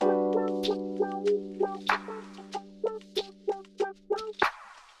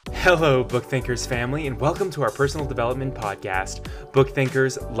Hello, Book Thinkers family, and welcome to our personal development podcast, Book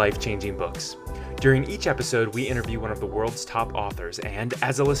Thinkers Life-Changing Books. During each episode, we interview one of the world's top authors, and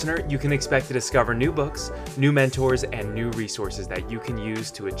as a listener, you can expect to discover new books, new mentors, and new resources that you can use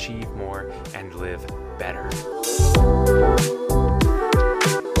to achieve more and live better.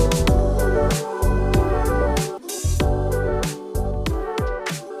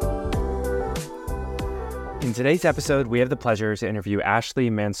 In today's episode, we have the pleasure to interview Ashley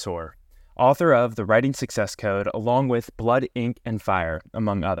Mansour, author of The Writing Success Code, along with Blood, Ink, and Fire,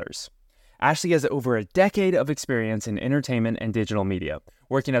 among others. Ashley has over a decade of experience in entertainment and digital media,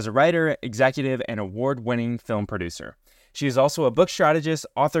 working as a writer, executive, and award-winning film producer. She is also a book strategist,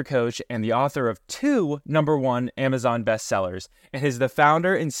 author coach, and the author of 2 #1 Amazon bestsellers, and is the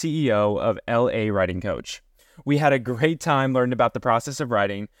founder and CEO of LA Writing Coach. We had a great time learning about the process of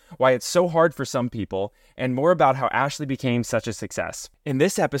writing, why it's so hard for some people, and more about how Ashley became such a success. In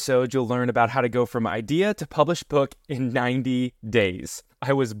this episode, you'll learn about how to go from idea to published book in 90 days.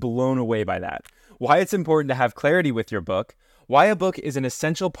 I was blown away by that. Why it's important to have clarity with your book, why a book is an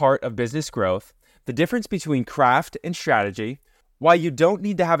essential part of business growth, the difference between craft and strategy, why you don't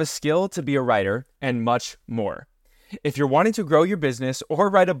need to have a skill to be a writer, and much more. If you're wanting to grow your business or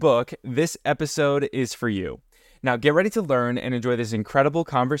write a book, this episode is for you. Now get ready to learn and enjoy this incredible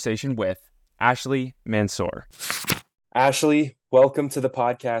conversation with Ashley Mansour. Ashley, welcome to the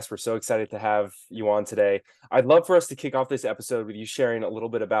podcast. We're so excited to have you on today. I'd love for us to kick off this episode with you sharing a little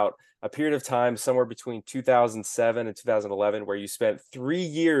bit about a period of time somewhere between 2007 and 2011 where you spent 3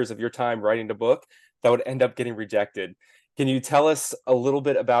 years of your time writing a book that would end up getting rejected. Can you tell us a little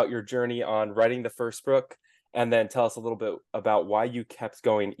bit about your journey on writing the first book, and then tell us a little bit about why you kept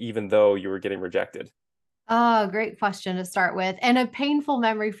going even though you were getting rejected? Oh, great question to start with, and a painful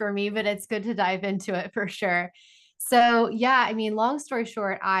memory for me, but it's good to dive into it for sure. So yeah, I mean, long story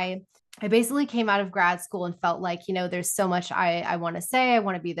short, I basically came out of grad school and felt like, there's so much I want to say. I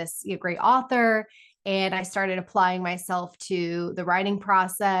want to be this great author. And I started applying myself to the writing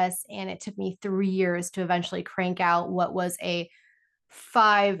process. And it took me 3 years to eventually crank out what was a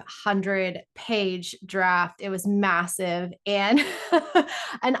 500-page draft. It was massive. And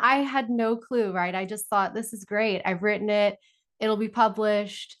and I had no clue, right? I just thought, this is great. I've written it. It'll be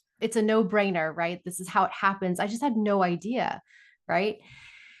published. It's a no-brainer, right? This is how it happens. I just had no idea, right?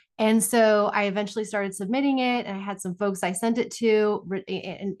 And so I eventually started submitting it, and I had some folks I sent it to,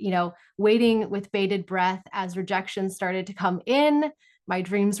 and waiting with bated breath as rejections started to come in. My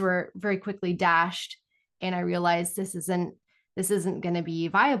dreams were very quickly dashed, and I realized this isn't going to be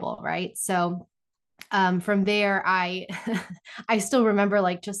viable, right? So from there, I I still remember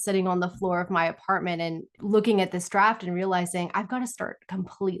like just sitting on the floor of my apartment and looking at this draft and realizing I've got to start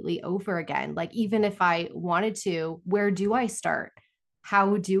completely over again. Like, even if I wanted to, where do I start?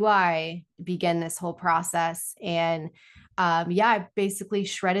 How do I begin this whole process? And I basically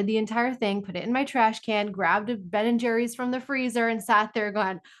shredded the entire thing, put it in my trash can, grabbed a Ben and Jerry's from the freezer, and sat there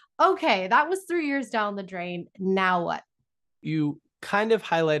going, okay, that was 3 years down the drain. Now what? You kind of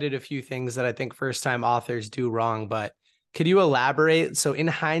highlighted a few things that I think first-time authors do wrong, but could you elaborate? So in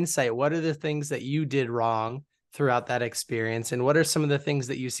hindsight, what are the things that you did wrong throughout that experience? And what are some of the things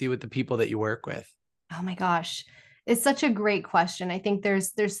that you see with the people that you work with? Oh my gosh. It's such a great question. I think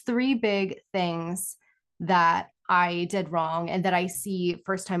there's 3 big things that I did wrong and that I see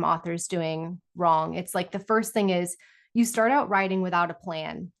first-time authors doing wrong. It's like, the first thing is you start out writing without a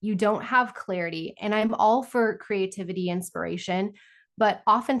plan. You don't have clarity. And I'm all for creativity, inspiration, but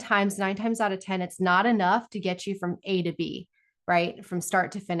oftentimes 9 times out of 10, it's not enough to get you from A to B, right? From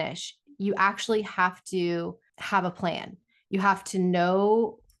start to finish. You actually have to have a plan. You have to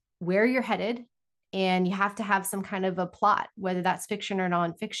know where you're headed, and you have to have some kind of a plot, whether that's fiction or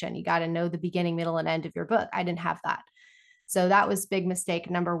nonfiction. You got to know the beginning, middle, and end of your book. I didn't have that. So that was big mistake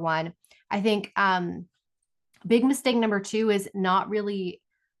number 1. I think big mistake number 2 is not really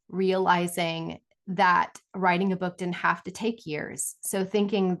realizing that writing a book didn't have to take years. So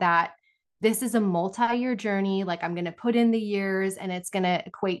thinking that this is a multi-year journey, like I'm going to put in the years and it's going to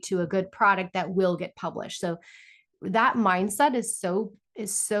equate to a good product that will get published. So that mindset is so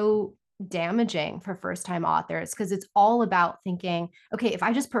damaging for first-time authors, because it's all about thinking, okay, if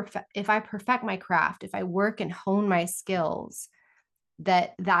I perfect my craft, if I work and hone my skills,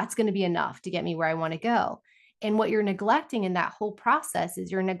 that's going to be enough to get me where I want to go. And what you're neglecting in that whole process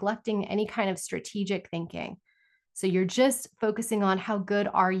is you're neglecting any kind of strategic thinking. So you're just focusing on, how good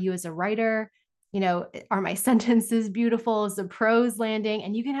are you as a writer? Are my sentences beautiful? Is the prose landing?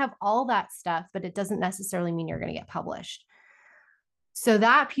 And you can have all that stuff, but it doesn't necessarily mean you're going to get published. So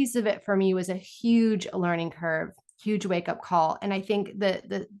that piece of it for me was a huge learning curve. huge wake up call. And I think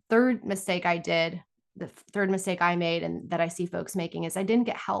the third mistake I did, the third mistake I made and that I see folks making is I didn't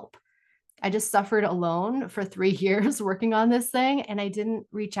get help. I just suffered alone for 3 years working on this thing, and I didn't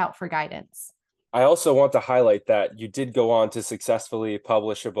reach out for guidance. I also want to highlight that you did go on to successfully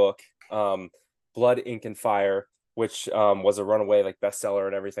publish a book, um, Blood, Ink, and Fire, which was a runaway like bestseller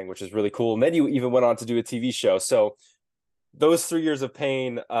and everything, which is really cool. And then you even went on to do a TV show. So those 3 years of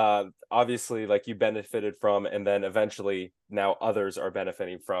pain, obviously, like you benefited from, and then eventually now others are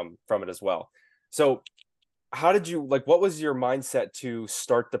benefiting from it as well. So how did you like, what was your mindset to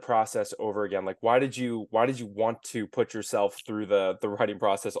start the process over again? Like why did you want to put yourself through the writing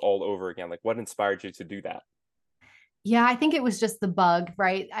process all over again? Like what inspired you to do that? Yeah, I think it was just the bug,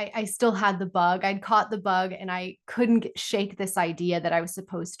 right? I still had the bug. I'd caught the bug and I couldn't shake this idea that I was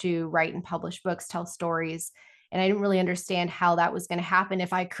supposed to write and publish books, tell stories. And I didn't really understand how that was going to happen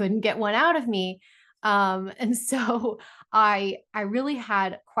if I couldn't get one out of me. And so I really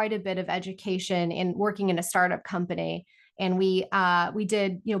had quite a bit of education in working in a startup company. And we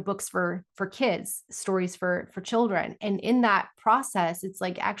did, books for kids, stories for children. And in that process, it's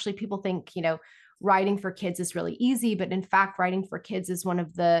like actually people think, writing for kids is really easy, but in fact, writing for kids is one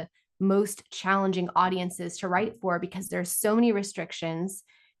of the most challenging audiences to write for because there's so many restrictions.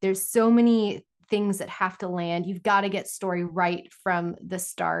 There's so many things that have to land. You've got to get story right from the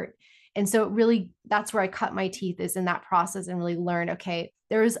start. And so that's where I cut my teeth is in that process and really learned, okay,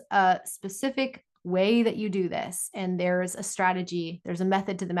 there's a specific way that you do this. And there's a strategy, there's a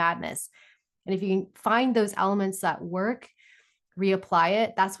method to the madness. And if you can find those elements that work, reapply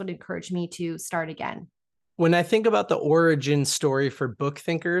it, that's what encouraged me to start again. When I think about the origin story for Book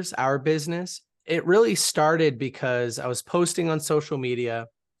Thinkers, our business, it really started because I was posting on social media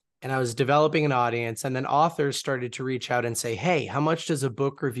and I was developing an audience, and then authors started to reach out and say, hey, how much does a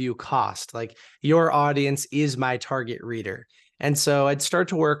book review cost? Like, your audience is my target reader. And so I'd start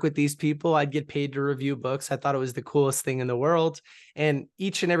to work with these people. I'd get paid to review books. I thought it was the coolest thing in the world. And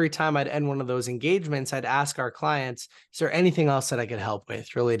each and every time I'd end one of those engagements, I'd ask our clients, is there anything else that I could help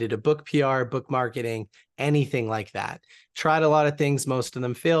with related to book PR, book marketing, anything like that? Tried a lot of things. Most of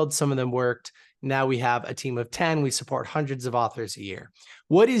them failed. Some of them worked. Now we have a team of 10. We support hundreds of authors a year.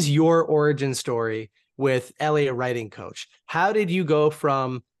 What is your origin story with Elliot Writing Coach? How did you go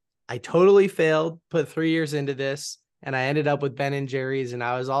from, I totally failed, put 3 years into this, and I ended up with Ben and Jerry's and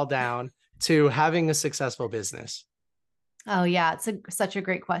I was all down, to having a successful business? Oh yeah, it's such a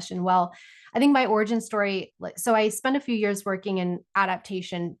great question. Well, I think my origin story, so I spent a few years working in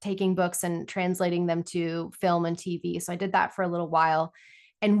adaptation, taking books and translating them to film and TV. So I did that for a little while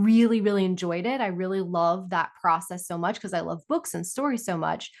and really, really enjoyed it. I really love that process so much because I love books and stories so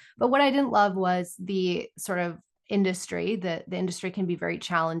much. But what I didn't love was the sort of industry. The industry can be very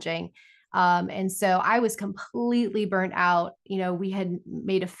challenging. And so I was completely burnt out. We had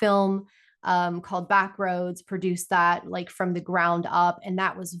made a film called Backroads, produced that like from the ground up. And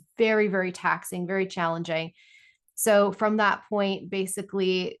that was very, very taxing, very challenging. So from that point,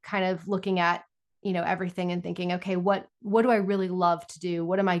 basically kind of looking at, everything and thinking, okay, what do I really love to do?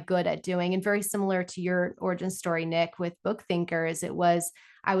 What am I good at doing? And very similar to your origin story, Nick, with Book Thinkers,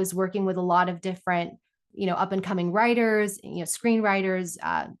 I was working with a lot of different, up and coming writers, screenwriters,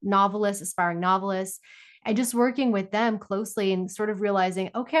 novelists, aspiring novelists, and just working with them closely and sort of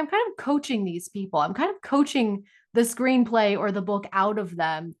realizing, okay, I'm kind of coaching these people. I'm kind of coaching the screenplay or the book out of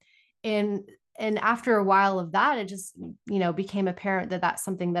them. And after a while of that, it just, became apparent that that's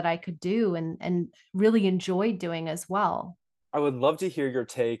something that I could do and really enjoyed doing as well. I would love to hear your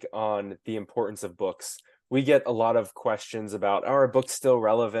take on the importance of books. We get a lot of questions about, are books still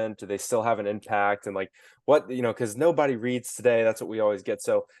relevant? Do they still have an impact? And like what, because nobody reads today. That's what we always get.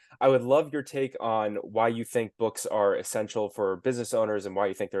 So I would love your take on why you think books are essential for business owners and why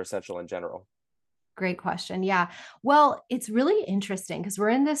you think they're essential in general. Great question. Yeah. Well, it's really interesting because we're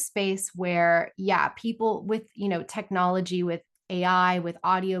in this space where, yeah, people with, technology, with AI, with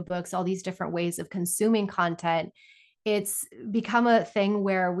audiobooks, all these different ways of consuming content, it's become a thing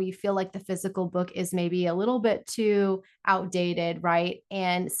where we feel like the physical book is maybe a little bit too outdated, right?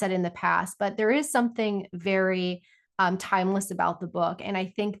 And set in the past. But there is something very timeless about the book. And I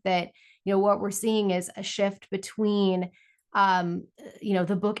think that, what we're seeing is a shift between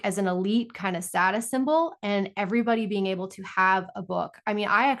the book as an elite kind of status symbol and everybody being able to have a book. I mean,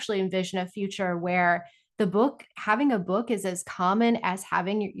 I actually envision a future where having a book is as common as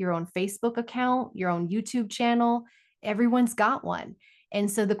having your own Facebook account, your own YouTube channel. Everyone's got one. And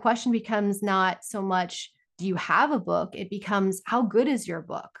so the question becomes not so much, do you have a book? It becomes, how good is your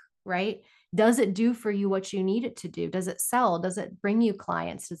book, right? Does it do for you what you need it to do? Does it sell? Does it bring you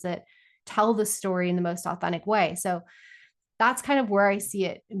clients? Does it tell the story in the most authentic way. So that's kind of where I see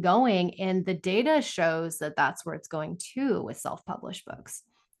it going. And the data shows that that's where it's going too with self-published books.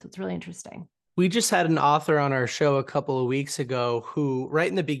 So it's really interesting. We just had an author on our show a couple of weeks ago who, right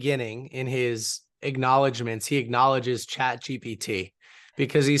in the beginning, in his acknowledgments, he acknowledges Chat GPT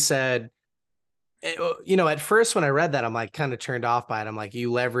because he said, at first when I read that, I'm like kind of turned off by it. I'm like,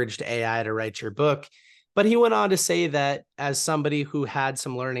 you leveraged AI to write your book. But he went on to say that as somebody who had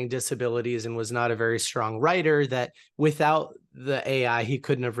some learning disabilities and was not a very strong writer, that without the AI, he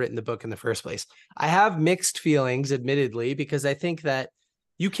couldn't have written the book in the first place. I have mixed feelings, admittedly, because I think that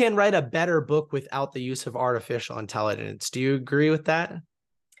you can write a better book without the use of artificial intelligence. Do you agree with that?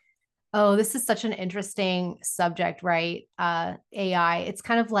 Oh, this is such an interesting subject, right? AI. It's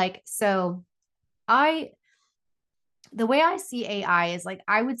kind of like, so I the way I see AI is like,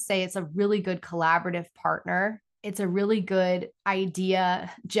 I would say it's a really good collaborative partner. It's a really good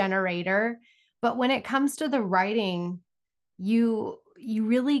idea generator. But when it comes to the writing, you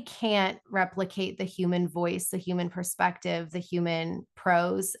really can't replicate the human voice, the human perspective, the human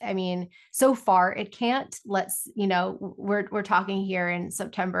prose. I mean, so far it can't. We're talking here in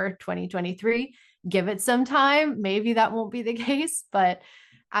September 2023. Give it some time. Maybe that won't be the case, but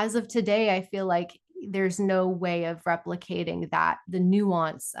as of today, I feel like there's no way of replicating that, the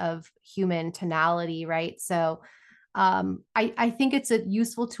nuance of human tonality, right? So I think it's a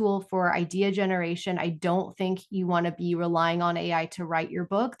useful tool for idea generation. I don't think you want to be relying on AI to write your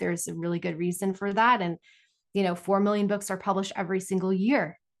book. There's a really good reason for that. And, 4 million books are published every single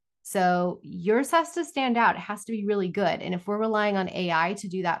year. So yours has to stand out. It has to be really good. And if we're relying on AI to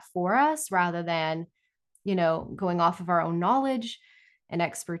do that for us rather than, going off of our own knowledge and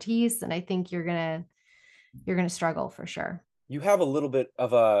expertise, then I think you're going to struggle for sure. You have a little bit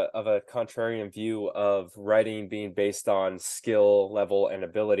of a contrarian view of writing being based on skill level and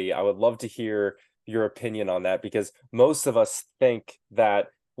ability. I would love to hear your opinion on that because most of us think that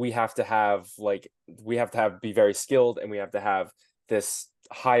we have to have be very skilled and we have to have this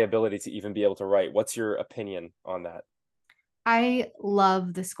high ability to even be able to write. What's your opinion on that? I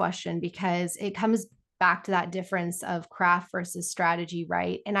love this question because it comes back to that difference of craft versus strategy,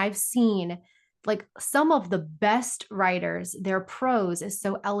 right? And I've seen like some of the best writers, their prose is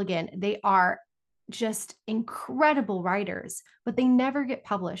so elegant. They are just incredible writers, but they never get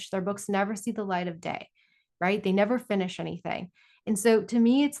published. Their books never see the light of day, right? They never finish anything. And so to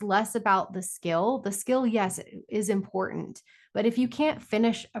me, it's less about the skill. The skill, yes, is important. But if you can't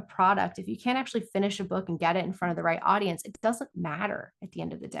finish a product, if you can't actually finish a book and get it in front of the right audience, it doesn't matter at the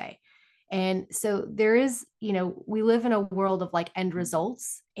end of the day. And so there is, we live in a world of like end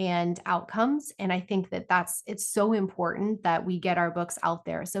results and outcomes. And I think that it's so important that we get our books out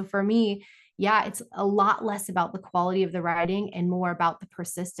there. So for me, yeah, it's a lot less about the quality of the writing and more about the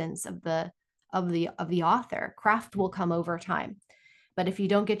persistence of the author. Craft will come over time. But if you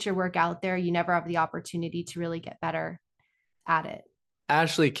don't get your work out there, you never have the opportunity to really get better at it.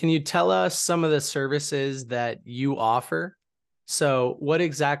 Ashley, can you tell us some of the services that you offer? So what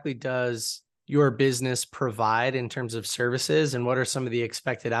exactly does your business provide in terms of services, and what are some of the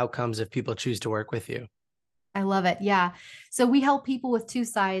expected outcomes if people choose to work with you? I love it. Yeah. So we help people with two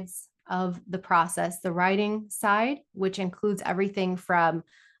sides of the process, the writing side, which includes everything from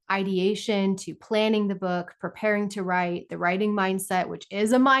ideation to planning the book, preparing to write, the writing mindset, which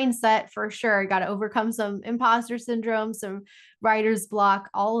is a mindset for sure. Got to overcome some imposter syndrome, some writer's block,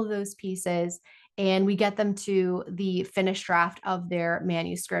 all of those pieces. And we get them to the finished draft of their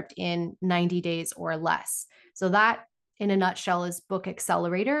manuscript in 90 days or less. So that in a nutshell is Book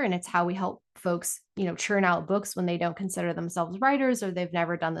Accelerator, and it's how we help folks churn out books when they don't consider themselves writers or they've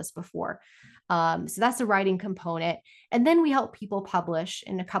never done this before. So that's the writing component. And then we help people publish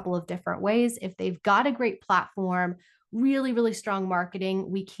in a couple of different ways. If they've got a great platform, really, really strong marketing,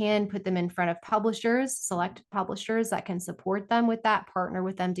 we can put them in front of publishers, select publishers that can support them with that, partner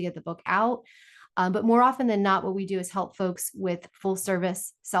with them to get the book out. But more often than not, what we do is help folks with full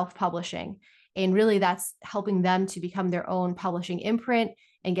service self-publishing. And really that's helping them to become their own publishing imprint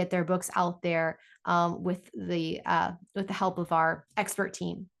and get their books out there with the help of our expert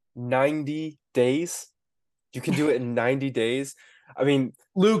team. 90 days? You can do it in 90 days? I mean,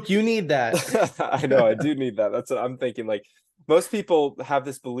 Luke, you need that. I know, I do need that. That's what I'm thinking. Like, most people have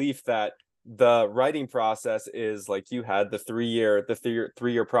this belief that the writing process is like you had the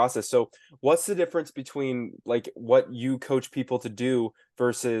three-year process. So what's the difference between like what you coach people to do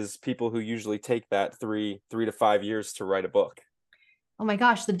versus people who usually take that 3 to 5 years to write a book? Oh my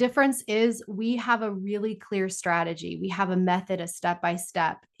gosh, the difference is we have a really clear strategy. We have a method, a step by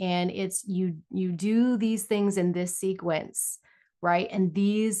step, and it's you do these things in this sequence, right? And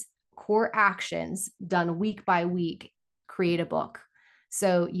these core actions done week by week create a book.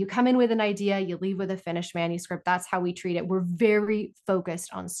 So you come in with an idea, you leave with a finished manuscript. That's how we treat it. We're very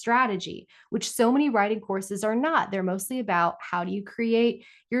focused on strategy, which so many writing courses are not. They're mostly about how do you create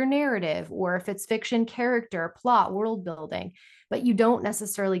your narrative, or if it's fiction, character, plot, world building, but you don't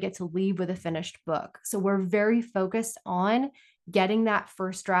necessarily get to leave with a finished book. So we're very focused on getting that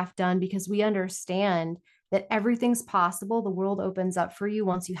first draft done because we understand that everything's possible. The world opens up for you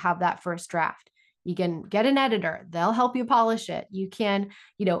once you have that first draft. You can get an editor, they'll help you polish it. You can,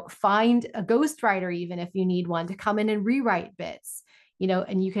 find a ghostwriter, even if you need one, to come in and rewrite bits,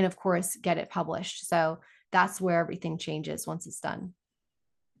 and you can, of course, get it published. So that's where everything changes once it's done.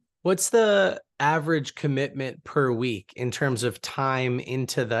 What's the average commitment per week in terms of time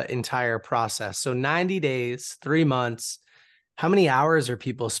into the entire process? So 90 days, 3 months, how many hours are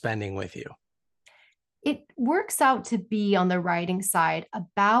people spending with you? It works out to be, on the writing side,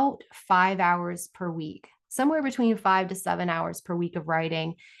 about 5 hours per week, somewhere between 5 to 7 hours per week of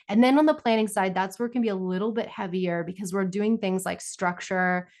writing. And then on the planning side, that's where it can be a little bit heavier because we're doing things like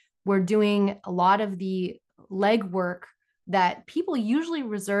structure. We're doing a lot of the legwork that people usually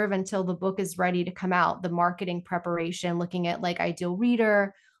reserve until the book is ready to come out, the marketing preparation, looking at like ideal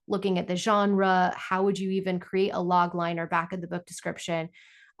reader, looking at the genre, how would you even create a log line or back of the book description.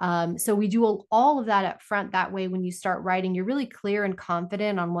 So we do all of that up front. That way, when you start writing, you're really clear and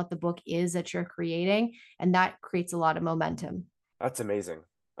confident on what the book is that you're creating, and that creates a lot of momentum. That's amazing.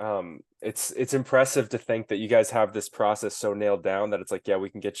 It's impressive to think that you guys have this process so nailed down that it's like, yeah,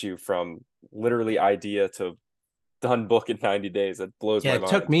 we can get you from literally idea to done book in 90 days. That blows my Yeah, it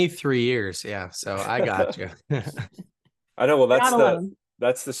took mind. me 3 years. Yeah, so I got you. I know. Well, You're not alone.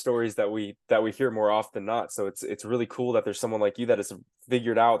 that's the stories that we hear more often than not. So it's really cool that there's someone like you that has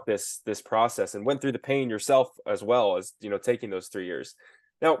figured out this process and went through the pain yourself, as well as taking those 3 years.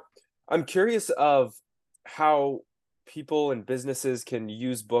 Now, I'm curious of how people and businesses can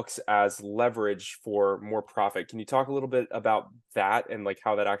use books as leverage for more profit. Can you talk a little bit about that and like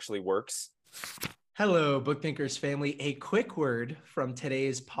how that actually works? Hello, Book Thinkers family. A quick word from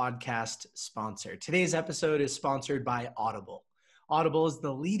today's podcast sponsor. Today's episode is sponsored by Audible. Audible is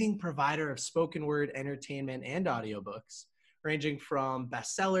the leading provider of spoken word entertainment and audiobooks, ranging from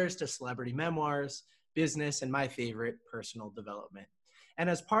bestsellers to celebrity memoirs, business, and my favorite, personal development. And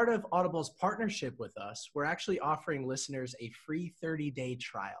as part of Audible's partnership with us, we're actually offering listeners a free 30-day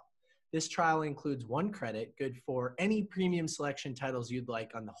trial. This trial includes 1 credit, good for any premium selection titles you'd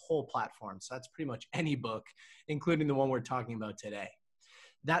like on the whole platform. So that's pretty much any book, including the one we're talking about today.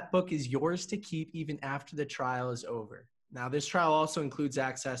 That book is yours to keep even after the trial is over. Now, this trial also includes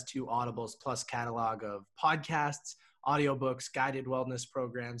access to Audible's Plus catalog of podcasts, audiobooks, guided wellness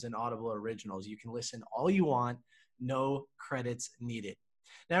programs, and Audible originals. You can listen all you want, no credits needed.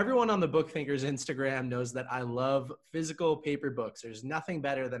 Now, everyone on the Book Thinkers Instagram knows that I love physical paper books. There's nothing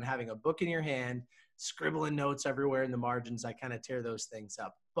better than having a book in your hand, scribbling notes everywhere in the margins. I kind of tear those things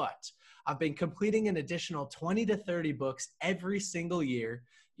up. But I've been completing an additional 20 to 30 books every single year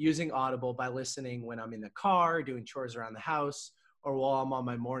using Audible by listening when I'm in the car, doing chores around the house, or while I'm on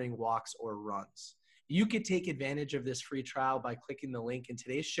my morning walks or runs. You could take advantage of this free trial by clicking the link in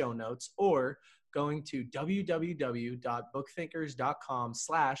today's show notes or going to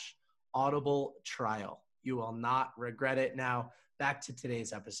www.bookthinkers.com/audible trial. You will not regret it. Now, back to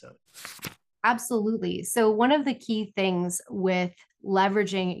today's episode. Absolutely. So one of the key things with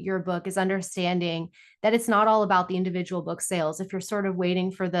leveraging your book is understanding that it's not all about the individual book sales. If you're sort of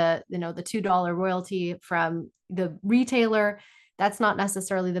waiting for the $2 royalty from the retailer, that's not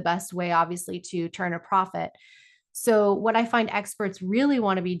necessarily the best way, obviously, to turn a profit. So what I find experts really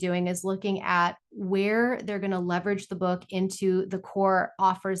want to be doing is looking at where they're going to leverage the book into the core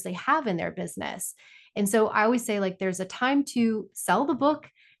offers they have in their business. And so I always say, like, there's a time to sell the book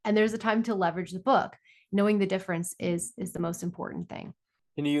and there's a time to leverage the book. Knowing the difference is the most important thing.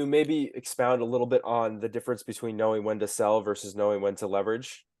 Can you maybe expound a little bit on the difference between knowing when to sell versus knowing when to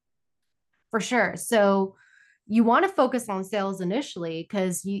leverage? For sure. So you want to focus on sales initially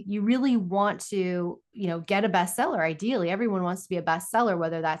because you really want to, get a bestseller. Ideally, everyone wants to be a bestseller,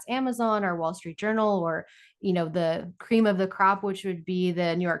 whether that's Amazon or Wall Street Journal or, the cream of the crop, which would be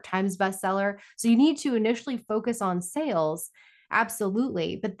the New York Times bestseller. So you need to initially focus on sales.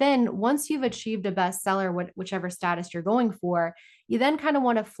 Absolutely. But then once you've achieved a bestseller, whichever status you're going for, you then kind of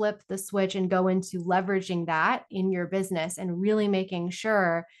want to flip the switch and go into leveraging that in your business and really making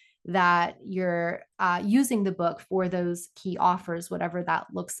sure that you're using the book for those key offers, whatever that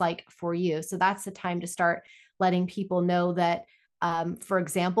looks like for you. So that's the time to start letting people know that, for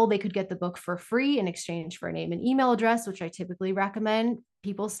example, they could get the book for free in exchange for a name and email address, which I typically recommend.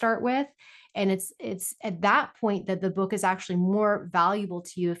 people start with. And it's at that point that the book is actually more valuable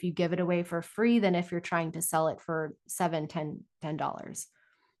to you if you give it away for free than if you're trying to sell it for $7, $10.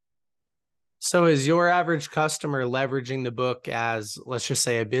 So is your average customer leveraging the book as, let's just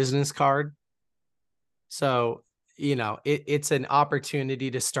say, a business card? So, it's an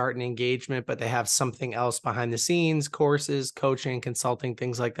opportunity to start an engagement, but they have something else behind the scenes, courses, coaching, consulting,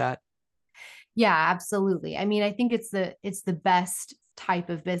 things like that. Yeah, absolutely. I mean, I think it's the best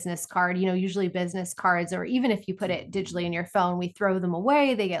type of business card. Usually business cards, or even if you put it digitally in your phone, we throw them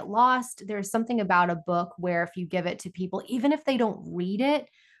away, they get lost. There's something about a book where if you give it to people, even if they don't read it,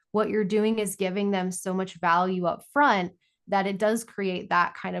 what you're doing is giving them so much value up front that it does create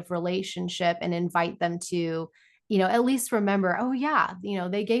that kind of relationship and invite them to, at least remember, oh yeah,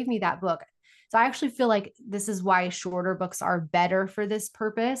 they gave me that book. So I actually feel like this is why shorter books are better for this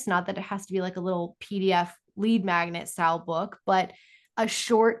purpose. Not that it has to be like a little PDF lead magnet style book, but a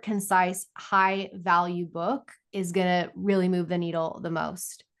short, concise, high value book is going to really move the needle the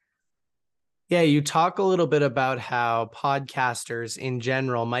most. Yeah, you talk a little bit about how podcasters in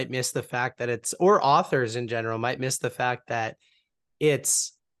general might miss the fact that or authors in general might miss the fact that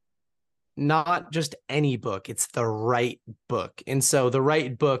it's not just any book, it's the right book. And so the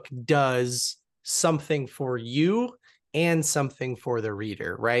right book does something for you and something for the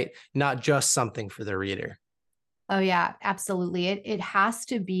reader, right? Not just something for the reader. Oh yeah, absolutely. It has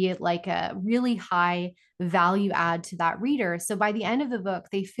to be like a really high value add to that reader. So by the end of the book,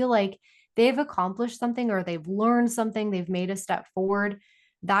 they feel like they've accomplished something or they've learned something, they've made a step forward.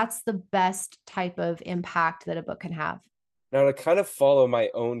 That's the best type of impact that a book can have. Now, to kind of follow my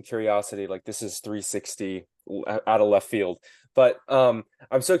own curiosity, like this is 360 out of left field, but I'm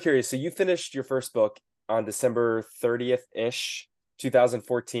so curious. So you finished your first book on December 30th-ish,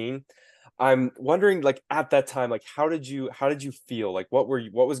 2014. I'm wondering, like at that time, like how did you feel? Like what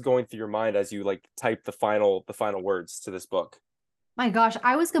was going through your mind as you like typed the final words to this book? My gosh,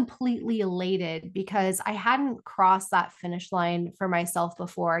 I was completely elated because I hadn't crossed that finish line for myself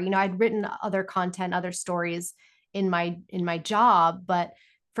before. I'd written other content, other stories in my job, but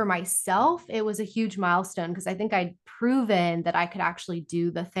for myself, it was a huge milestone because I think I'd proven that I could actually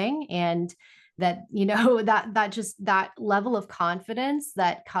do the thing, and that, that level of confidence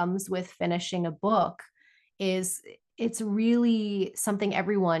that comes with finishing a book is it's really something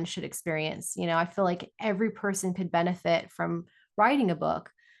everyone should experience. I feel like every person could benefit from writing a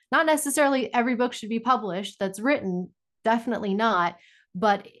book. Not necessarily every book should be published that's written, definitely not.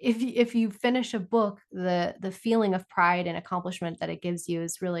 But if you finish a book, the feeling of pride and accomplishment that it gives you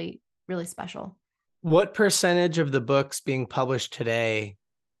is really, really special. What percentage of the books being published today,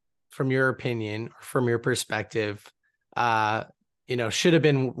 from your opinion or from your perspective, uh, should have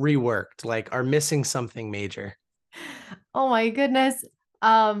been reworked, like are missing something major? Oh my goodness.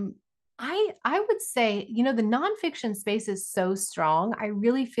 Um, I would say, the nonfiction space is so strong. I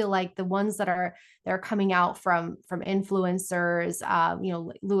really feel like the ones that are coming out from influencers,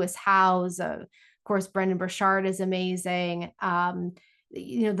 Lewis Howes, of course, Brendan Burchard is amazing.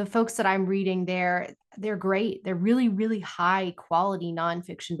 The folks that I'm reading there, they're great. They're really, really high quality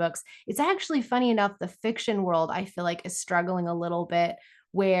nonfiction books. It's actually funny enough, the fiction world, I feel like, is struggling a little bit,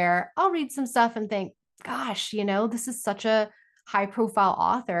 where I'll read some stuff and think, gosh, this is such a high profile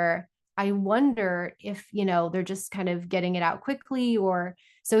author. I wonder if, they're just kind of getting it out quickly, or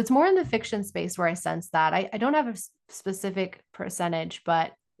so it's more in the fiction space where I sense that. I don't have a specific percentage,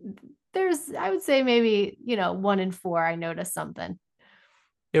 but I would say maybe, 1 in 4, I notice something.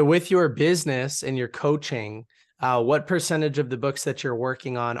 Yeah, with your business and your coaching, what percentage of the books that you're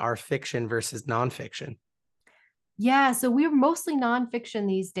working on are fiction versus nonfiction? Yeah, so we're mostly nonfiction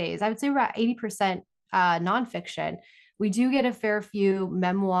these days. I would say we're at 80% nonfiction. We do get a fair few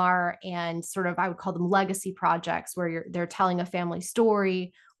memoir and sort of, I would call them legacy projects, where they're telling a family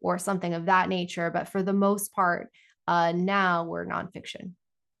story or something of that nature. But for the most part, now we're nonfiction.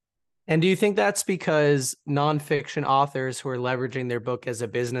 And do you think that's because nonfiction authors who are leveraging their book as a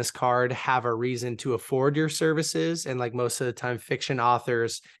business card have a reason to afford your services? And like most of the time, fiction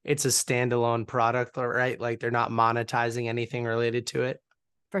authors, it's a standalone product, right? Like they're not monetizing anything related to it.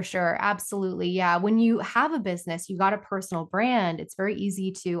 For sure. Absolutely. Yeah. When you have a business, you got a personal brand, it's very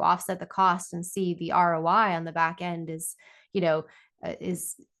easy to offset the cost and see the ROI on the back end is, you know,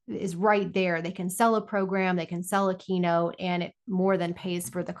 is right there. They can sell a program, they can sell a keynote, and it more than pays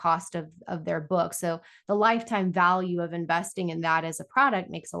for the cost of their book. So the lifetime value of investing in that as a product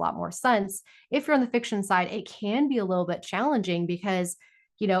makes a lot more sense. If you're on the fiction side, it can be a little bit challenging because,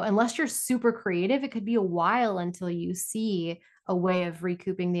 unless you're super creative, it could be a while until you see a way of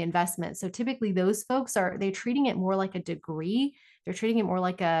recouping the investment. So typically those folks they're treating it more like a degree they're treating it more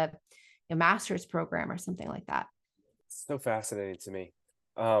like a master's program or something like that. So fascinating to me.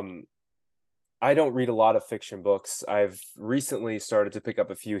 Um, I don't read a lot of fiction books. I've recently started to pick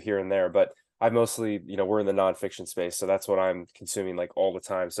up a few here and there, but I mostly, we're in the nonfiction space, so that's what I'm consuming like all the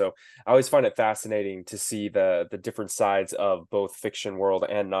time. So I always find it fascinating to see the different sides of both fiction world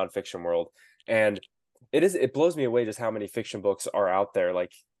and nonfiction world. And it blows me away just how many fiction books are out there.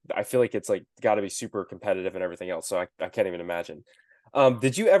 Like I feel like it's like got to be super competitive and everything else. So I can't even imagine.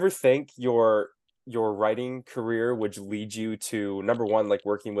 Did you ever think your writing career would lead you to number one, like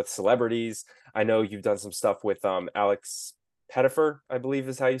working with celebrities? I know you've done some stuff with Alex Pettifer, I believe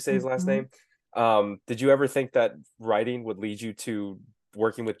is how you say his last Mhm. name. Did you ever think that writing would lead you to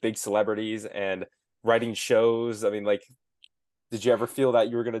working with big celebrities and writing shows? I mean, like, did you ever feel that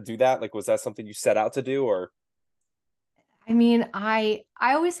you were going to do that? Like, was that something you set out to do, or? I mean, I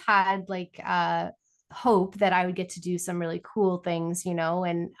always had like hope that I would get to do some really cool things,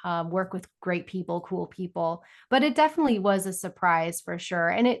 and work with great people, cool people. But it definitely was a surprise for sure,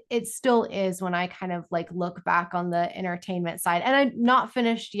 and it still is when I kind of like look back on the entertainment side. And I'm not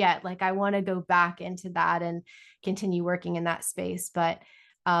finished yet. Like I want to go back into that and continue working in that space. But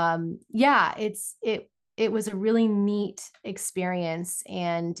yeah, it was a really neat experience.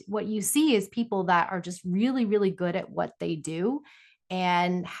 And what you see is people that are just really, really good at what they do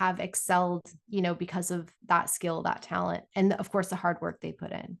and have excelled, because of that skill, that talent, and of course the hard work they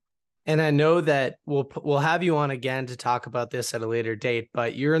put in. And I know that we'll have you on again to talk about this at a later date,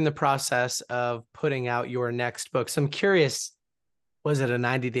 but you're in the process of putting out your next book. So I'm curious, was it a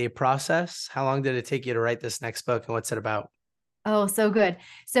 90-day process? How long did it take you to write this next book, and what's it about? Oh, so good.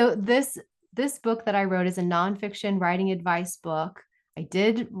 So this book that I wrote is a nonfiction writing advice book. I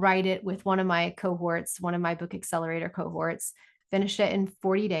did write it with one of my cohorts, one of my book accelerator cohorts, finished it in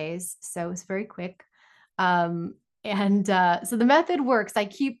 40 days. So it was very quick. Um, and so the method works. I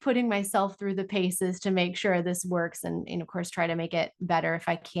keep putting myself through the paces to make sure this works, and of course, try to make it better if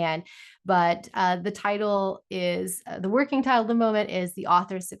I can. But the title is the working title at the moment is The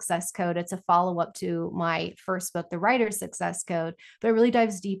Author's Success Code. It's a follow up to my first book, The Writer's Success Code, but it really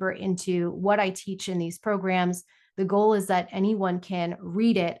dives deeper into what I teach in these programs. The goal is that anyone can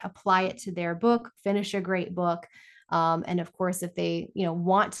read it, apply it to their book, finish a great book. And of course, if they,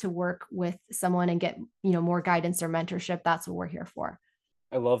 want to work with someone and get, more guidance or mentorship, that's what we're here for.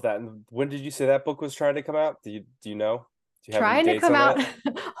 I love that. And when did you say that book was trying to come out? Do you know? Do you have any Trying to dates come on out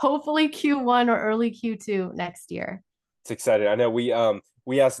that? hopefully Q1 or early Q2 next year. It's exciting. I know we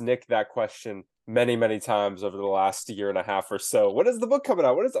asked Nick that question many, many times over the last year and a half or so. When is the book coming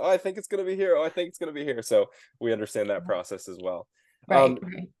out? What is I think it's gonna be here. Oh, I think it's gonna be here. So we understand that process as well. Right, Um,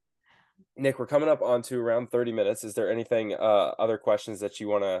 right. Nick, we're coming up onto around 30 minutes. Is there anything other questions that you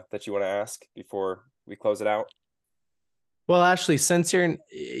wanna ask before we close it out? Well, Ashley, since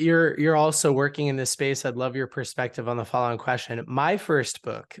you're also working in this space, I'd love your perspective on the following question. My first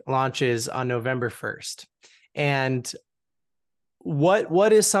book launches on November 1st. And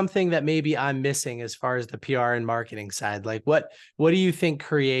what is something that maybe I'm missing as far as the PR and marketing side? Like what do you think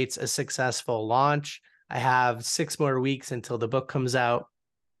creates a successful launch? I have 6 more weeks until the book comes out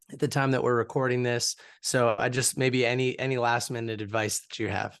at the time that we're recording this. So I just maybe any last minute advice that you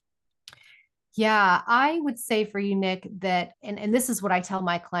have. Yeah, I would say for you, Nick, that, and this is what I tell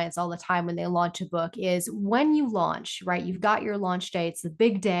my clients all the time when they launch a book is when you launch, right? You've got your launch day, it's the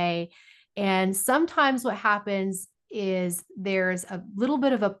big day. And sometimes what happens is there's a little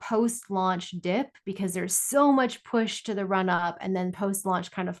bit of a post launch dip because there's so much push to the run up, and then post launch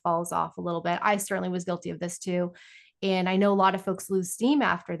kind of falls off a little bit. I certainly was guilty of this too. And I know a lot of folks lose steam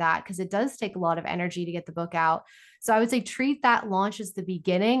after that because it does take a lot of energy to get the book out. So I would say treat that launch as the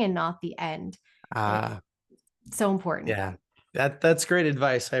beginning and not the end. It's Uh, so important. yeah, that's great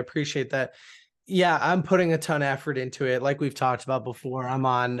advice. I appreciate that. Yeah, I'm putting a ton of effort into it. Like we've talked about before, I'm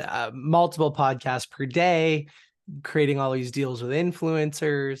on multiple podcasts per day, creating all these deals with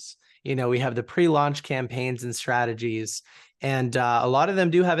influencers. We have the pre-launch campaigns and strategies, and a lot of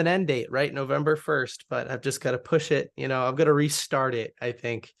them do have an end date, right? November 1st, but I've just got to push it. I've got to restart it, I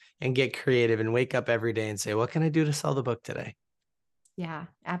think, and get creative and wake up every day and say, what can I do to sell the book today? Yeah,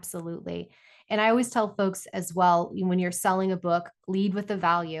 absolutely. And I always tell folks as well, when you're selling a book, lead with the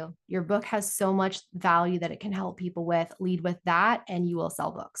value. Your book has so much value that it can help people with. Lead with that, and you will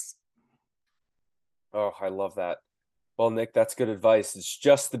sell books. Oh, I love that. Well, Nick, that's good advice. It's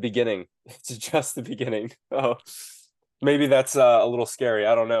just the beginning. It's just the beginning. Oh, maybe that's a little scary.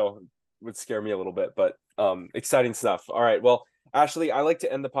 I don't know. It would scare me a little bit, but exciting stuff. All right. Well, Ashley, I like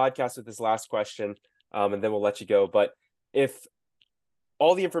to end the podcast with this last question, and then we'll let you go. But if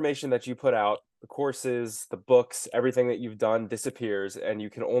all the information that you put out the courses, the books, everything that you've done disappears, and you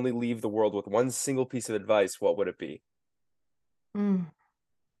can only leave the world with one single piece of advice, what would it be? Mm.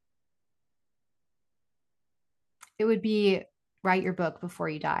 It would be write your book before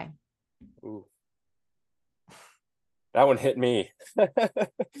you die. Ooh. That one hit me.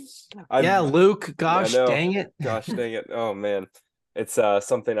 Yeah, Luke, I gosh know. dang it. Gosh dang it. Oh man. It's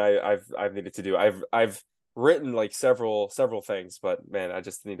something I've needed to do. I've written like several things, but man, I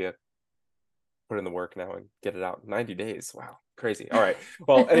just need to put in the work now and get it out. 90 days. Wow. Crazy. All right.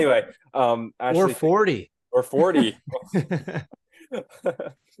 Well, anyway, Or Ashley, 40. or 40. All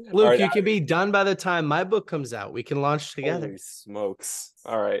Luke, right. you can be done by the time my book comes out. We can launch together. Holy smokes.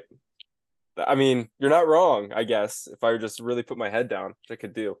 All right. I mean, you're not wrong, I guess, if I just really put my head down, which I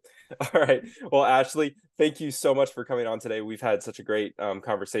could do. All right. Well, Ashley, thank you so much for coming on today. We've had such a great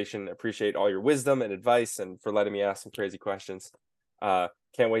conversation. Appreciate all your wisdom and advice and for letting me ask some crazy questions.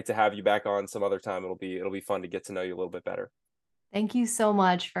 Can't wait to have you back on some other time. It'll be fun to get to know you a little bit better. Thank you so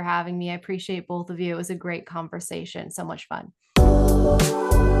much for having me. I appreciate both of you. It was a great conversation. So much fun.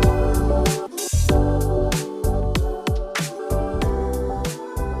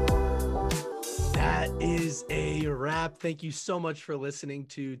 That is a wrap. Thank you so much for listening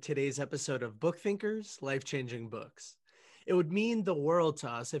to today's episode of Book Thinkers, Life-Changing Books. It would mean the world to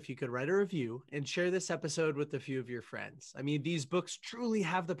us if you could write a review and share this episode with a few of your friends. I mean, these books truly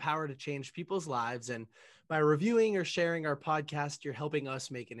have the power to change people's lives, and by reviewing or sharing our podcast, you're helping us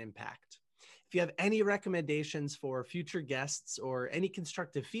make an impact. If you have any recommendations for future guests or any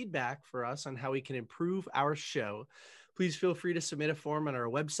constructive feedback for us on how we can improve our show, please feel free to submit a form on our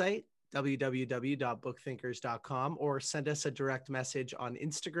website, www.bookthinkers.com, or send us a direct message on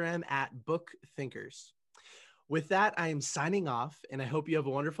Instagram @bookthinkers. With that, I am signing off, and I hope you have a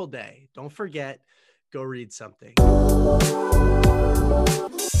wonderful day. Don't forget, go read something.